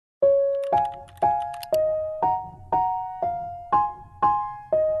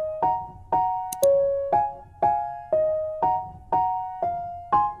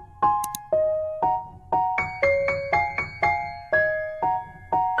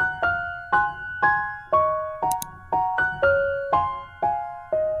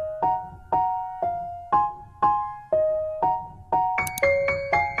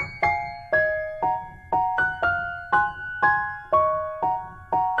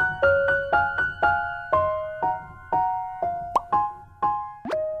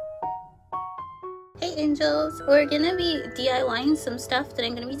angels. We're gonna be DIYing some stuff that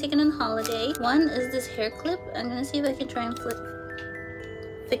I'm gonna be taking on holiday. One is this hair clip. I'm gonna see if I can try and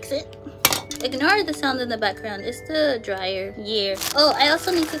fix it. Ignore the sound in the background. It's the dryer. Yeah. Oh, I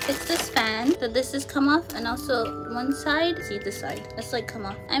also need to fix this fan. So this has come off, and also one side. See this side. It's like come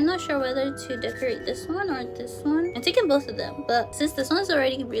off. I'm not sure whether to decorate this one or this one. I'm taking both of them, but since this one's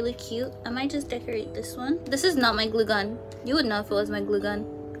already really cute, I might just decorate this one. This is not my glue gun. You would know if it was my glue gun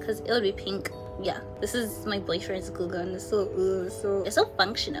because it would be pink. Yeah, this is my boyfriend's glue gun. It's so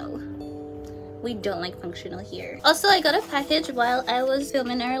functional. We don't like functional here. Also, I got a package while I was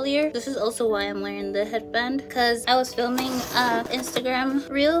filming earlier. This is also why I'm wearing the headband, because I was filming Instagram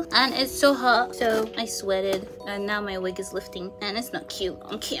reel and it's so hot, so I sweated and now my wig is lifting and it's not cute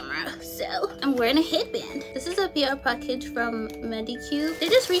on camera, so I'm wearing a headband. This is a PR package from Medicube. They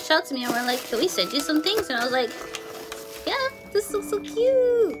just reached out to me and were like, can we send you some things? And I was like, yeah, this looks so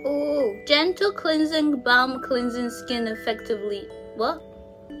cute. Oh, gentle cleansing balm, cleansing skin effectively. What?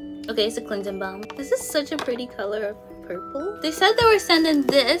 Okay, it's a cleansing balm. This is such a pretty color of purple. They said they were sending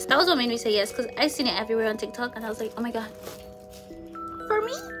this. That was what made me say yes, because I've seen it everywhere on TikTok and I was like, oh my god. For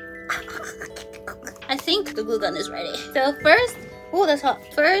me? I think the glue gun is ready. So first, oh, that's hot.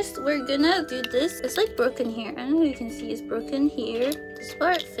 First, we're gonna do this. It's like broken here. I don't know if you can see it's broken here. This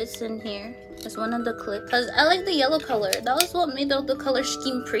part fits in here. It's one of the clips. Because I like the yellow color. That was what made all the color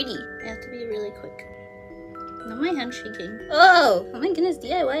scheme pretty. I have to be really quick. Now my hand's shaking. Oh my goodness,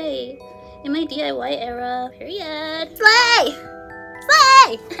 DIY. In my DIY era, period. Slay!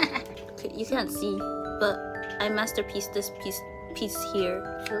 Slay! Okay, you can't see, but I masterpieced this piece here.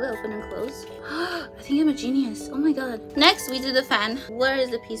 Will it open and close? I think I'm a genius. Oh my god. Next, we do the fan. Where is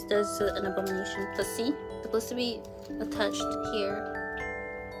the piece does an abomination? Let's see. It's supposed to be attached here.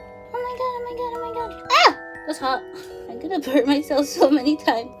 Oh my god, oh my god, oh my god. Ah! That's hot. I'm gonna burn myself so many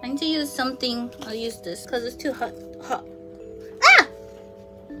times. I need to use something. I'll use this because it's too hot. Ah!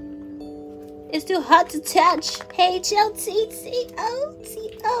 It's too hot to touch. H-L-T-T-O-T-O.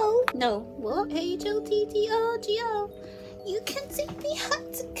 No. What? H-L-T-T-O-G-O. You can take me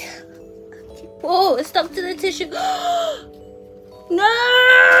hot to go. Whoa, it stuck to the tissue. No!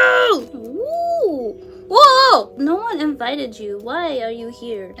 Ooh. Whoa! No one invited you. Why are you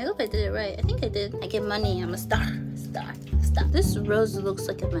here? I hope I did it right. I think I did. I get money. I'm a star. Star. Star. This rose looks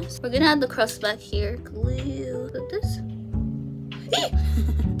like a mess. We're gonna add the crust back here. Glue. Put this.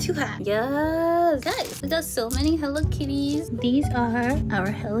 Too hot. Yes. Guys, we got so many Hello Kitties. These are our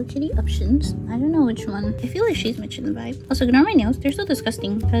Hello Kitty options. I don't know which one. I feel like she's matching the vibe. Also, ignore my nails. They're so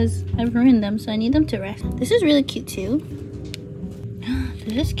disgusting because I've ruined them, so I need them to rest. This is really cute too.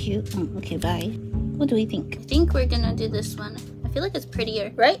 This is cute. Oh, okay, bye. What do we think? I think we're gonna do this one. I feel like it's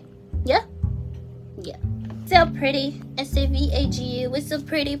prettier, right? Yeah? Yeah. So pretty. S-A-V-A-G-U. It's so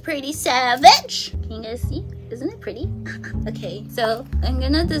pretty, pretty savage. Can you guys see? Isn't it pretty? Okay, so I'm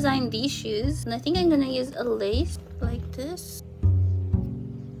gonna design these shoes. And I think I'm gonna use a lace like this.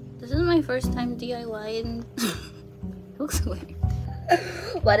 This is my first time DIYing. It looks weird.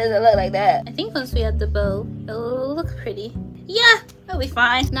 Why does it look like that? I think once we add the bow, it'll look pretty. Yeah, that'll be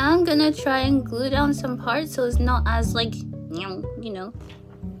fine. Now I'm gonna try and glue down some parts so it's not as like, you know.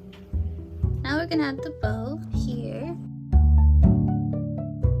 Now we're gonna add the bow here.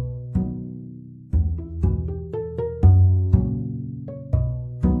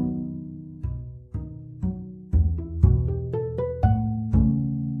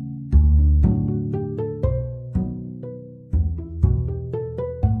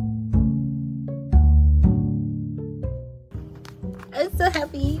 I'm so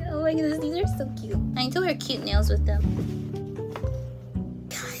happy. Oh my goodness, these are so cute. I need to wear cute nails with them.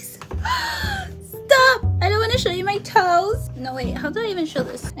 Guys, stop! I don't want to show you my toes. No, wait, how do I even show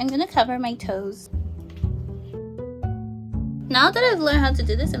this? I'm gonna cover my toes. Now that I've learned how to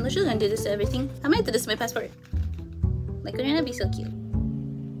do this, I'm literally gonna do this to everything. I might do this to my passport. Like, we're gonna be so cute.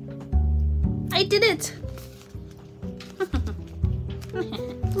 I did it!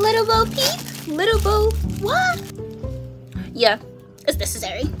 Little bow peep! Little bow, what? Yeah. It's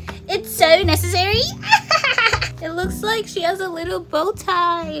necessary. It's so necessary. It looks like she has a little bow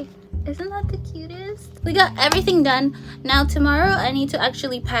tie. Isn't that the cutest? We got everything done. Now tomorrow I need to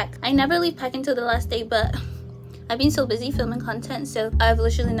actually pack. I never leave pack until the last day, but I've been so busy filming content, so I've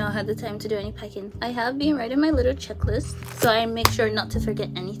literally not had the time to do any packing. I have been writing my little checklist, so I make sure not to forget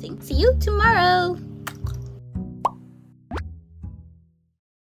anything. See you tomorrow.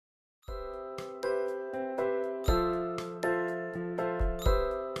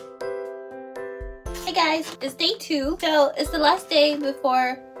 Hey guys, it's day 2, so it's the last day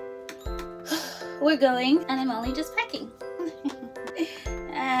before we're going, and I'm only just packing.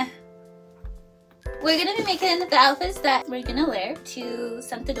 we're gonna be making the outfits that we're gonna wear to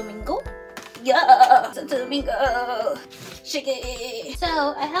Santo Domingo. Yeah, Santo Domingo. Shake it. So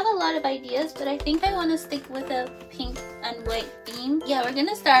I have a lot of ideas, but I think I want to stick with a pink and white theme. Yeah, we're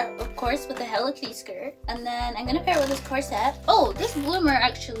gonna start, of course, with the Hello Kitty skirt, and then I'm gonna pair it with this corset. Oh, this bloomer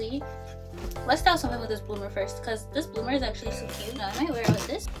actually. Let's style something with this bloomer first, because this bloomer is actually so cute. Now I might wear it with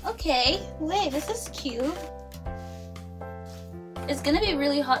this. Okay, wait, this is cute. It's gonna be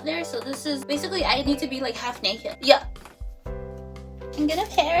really hot there, so this is basically I need to be like half naked. Yeah. I'm gonna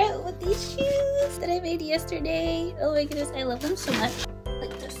pair it with these shoes that I made yesterday. Oh my goodness, I love them so much.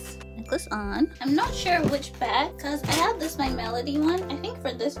 Like this. Necklace on. I'm not sure which bag, because I have this My Melody one. I think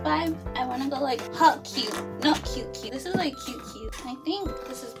for this vibe, I want to go like hot cute, not cute cute. This is like cute cute. I think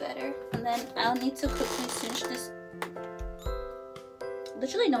this is better. And then I'll need to quickly cinch this.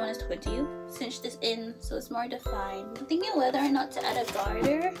 Literally no one is talking to you. Cinch this in so it's more defined. I'm thinking whether or not to add a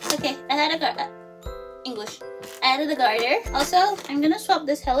garter. Okay, I had a garter. English. I added a garter. Also, I'm gonna swap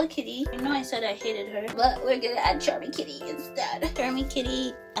this Hello Kitty. I know I said I hated her, but we're gonna add Charmy Kitty instead. Charmy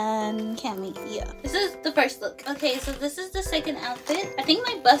Kitty and Cammy. Yeah. This is the first look. Okay, so this is the second outfit. I think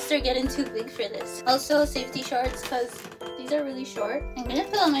my busts are getting too big for this. Also, safety shorts because these are really short. I'm gonna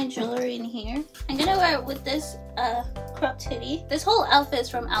put all my jewelry in here. I'm gonna wear it with this cropped hoodie. This whole outfit is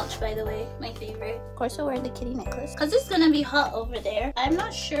from Ouch, by the way, my favorite. Of course, I'll wear the kitty necklace because it's gonna be hot over there. I'm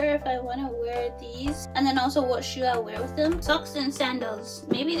not sure if I want to wear these, and then also what shoe I'll wear with them. Socks and sandals.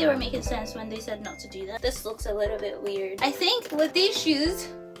 Maybe they were making sense when they said not to do that. This looks a little bit weird. I think with these shoes,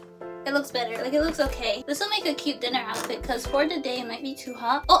 it looks better. Like, it looks okay. This will make a cute dinner outfit because for the day it might be too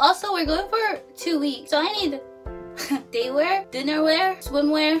hot. Oh, also we're going for 2 weeks, so I need day wear, dinner wear,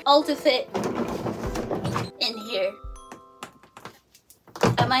 swimwear, all to fit in here.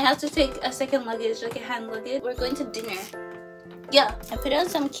 I might have to take a second luggage, like a hand luggage. We're going to dinner. Yeah, I put on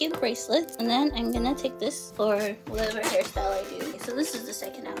some cute bracelets, and then I'm gonna take this for whatever hairstyle I do. Okay, so this is the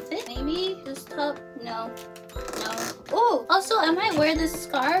second outfit. Maybe this top? No. No. Oh, also I might wear this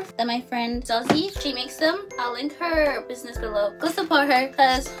scarf that my friend Zazie, she makes them. I'll link her business below. Go support her,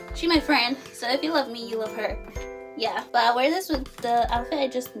 because she's my friend. So if you love me, you love her. Yeah, but I'll wear this with the outfit I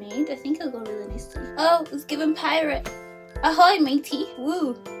just made. I think it'll go really nicely. Oh, it's giving pirate. Ahoy, matey.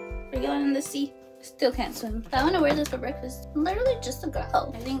 Woo. We're going in the sea. Still can't swim. I want to wear this for breakfast. I'm literally just a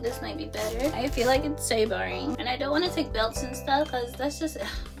girl. I think this might be better. I feel like it's so boring. And I don't want to take belts and stuff because that's just...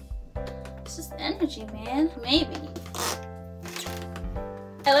 it's just energy, man. Maybe.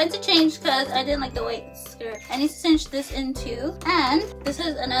 I went to change because I didn't like the white skirt. I need to cinch this in too. And this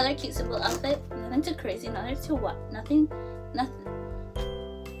is another cute simple outfit. Nothing too crazy. Nothing too what? Nothing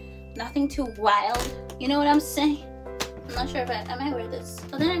too wild. You know what I'm saying? I'm not sure if I might wear this.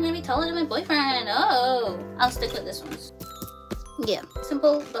 But then I'm gonna be taller than my boyfriend. Oh, I'll stick with this one. Yeah,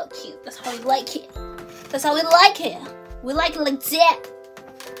 simple but cute. That's how we like it. That's how we like it. We like it like that.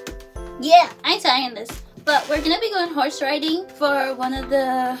 Yeah, I'm tying this. But we're gonna be going horse riding for one of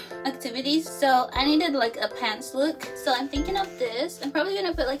the activities. So I needed like a pants look. So I'm thinking of this. I'm probably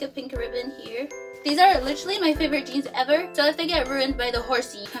gonna put like a pink ribbon here. These are literally my favorite jeans ever. So if they get ruined by the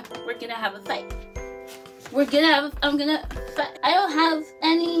horsey, we're gonna have a fight. I'm gonna fight. I don't have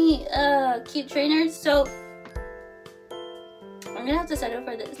any cute trainers, so I'm gonna have to settle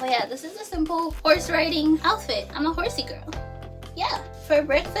for this. But yeah, this is a simple horse riding outfit. I'm a horsey girl. Yeah, for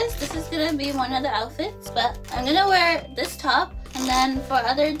breakfast, this is gonna be one of the outfits, but I'm gonna wear this top, and then for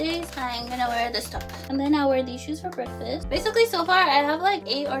other days, I'm gonna wear this top. And then I'll wear these shoes for breakfast. Basically, so far, I have like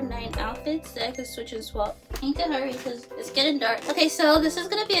 8 or 9 outfits that I could switch and swap. I need to hurry because it's getting dark. Okay, so this is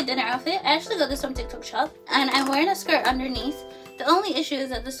gonna be a dinner outfit. I actually got this from TikTok shop, and I'm wearing a skirt underneath. The only issue is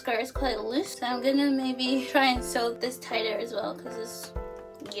that the skirt is quite loose, so I'm gonna maybe try and sew this tighter as well, because it's,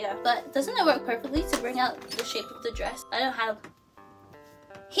 yeah. But doesn't it work perfectly to bring out the shape of the dress? I don't have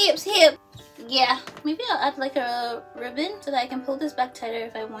hips. Yeah, maybe I'll add like a ribbon so that I can pull this back tighter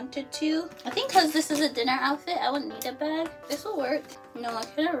if I wanted to. I think because this is a dinner outfit, I wouldn't need a bag. This will work. No, it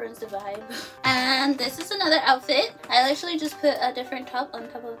kind of ruins the vibe. And this is another outfit. I actually just put a different top on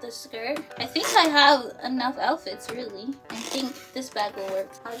top of the skirt. I think I have enough outfits, really. I think this bag will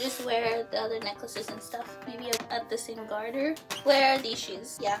work. I'll just wear the other necklaces and stuff. Maybe I'll add the same garter. Wear these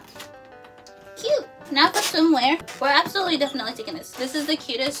shoes. Yeah. Cute. Now for swimwear. We're absolutely definitely taking this. This is the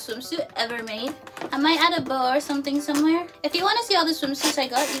cutest swimsuit ever made. I might add a bow or something somewhere. If you want to see all the swimsuits I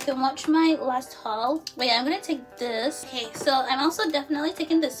got, you can watch my last haul. Wait, I'm gonna take this. Okay, so I'm also definitely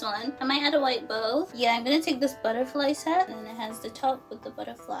taking this one. I might add a white bow. Yeah, I'm gonna take this butterfly set, and it has the top with the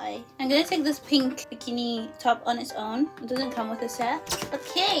butterfly. I'm gonna take this pink bikini top on its own. It doesn't come with a set.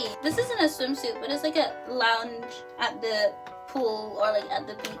 Okay, this isn't a swimsuit, but it's like a lounge at the pool or like at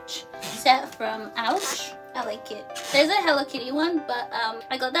the beach set from Ouch. I like it. There's a Hello Kitty one, but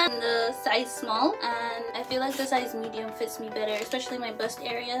I got that in the size small, and I feel like the size medium fits me better, especially my bust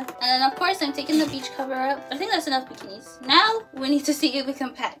area. And then of course I'm taking the beach cover up. I think that's enough bikinis. Now we need to see if we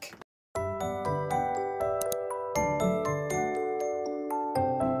can pack.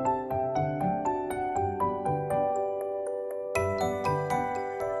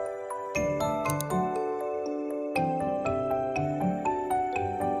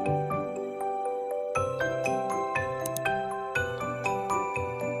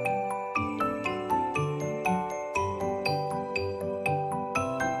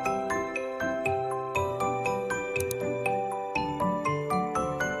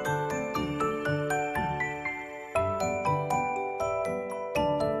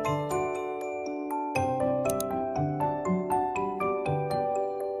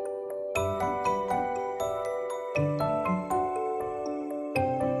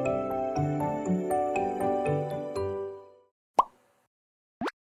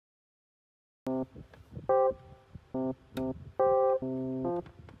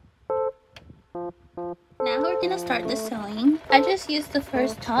 Now we're gonna start the sewing. I just used the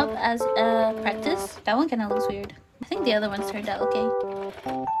first top as a practice. That one kind of looks weird. I think the other ones turned out okay.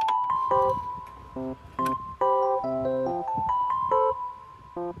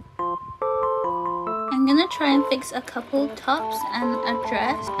 I'm gonna try and fix a couple tops and a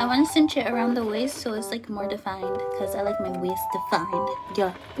dress. I want to cinch it around the waist so it's like more defined, because I like my waist defined.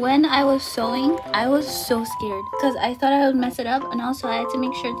 Yeah. When I was sewing, I was so scared because I thought I would mess it up, and also I had to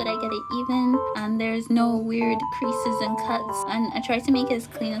make sure that I get it even and there's no weird creases and cuts, and I tried to make it as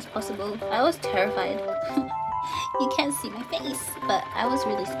clean as possible. I was terrified. You can't see my face, but I was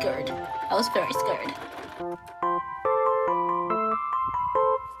really scared. I was very scared.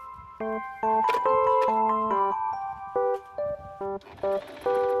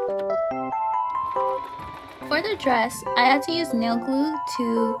 For the dress, I had to use nail glue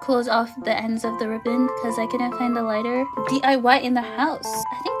to close off the ends of the ribbon because I couldn't find the lighter. DIY in the house.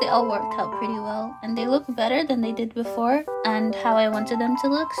 I think they all worked out pretty well, and they look better than they did before and how I wanted them to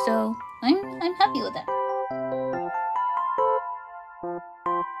look, so I'm happy with that.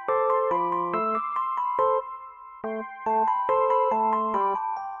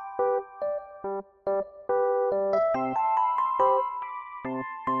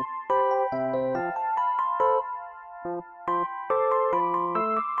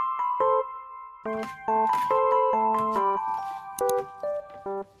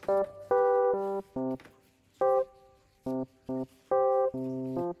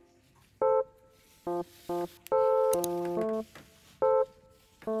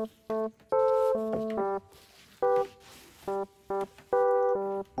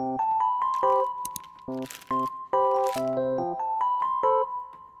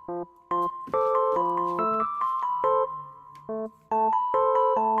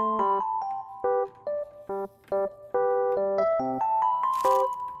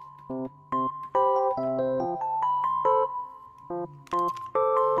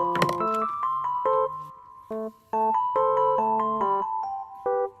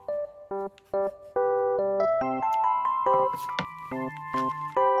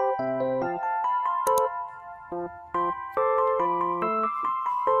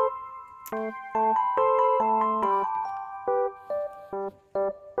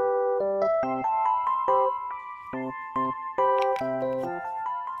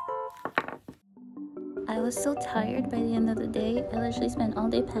 I was so tired by the end of the day. I literally spent all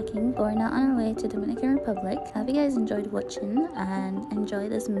day packing. We're now on our way to Dominican Republic. Hope you guys enjoyed watching and enjoy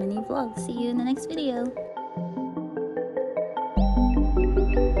this mini vlog. See you in the next video.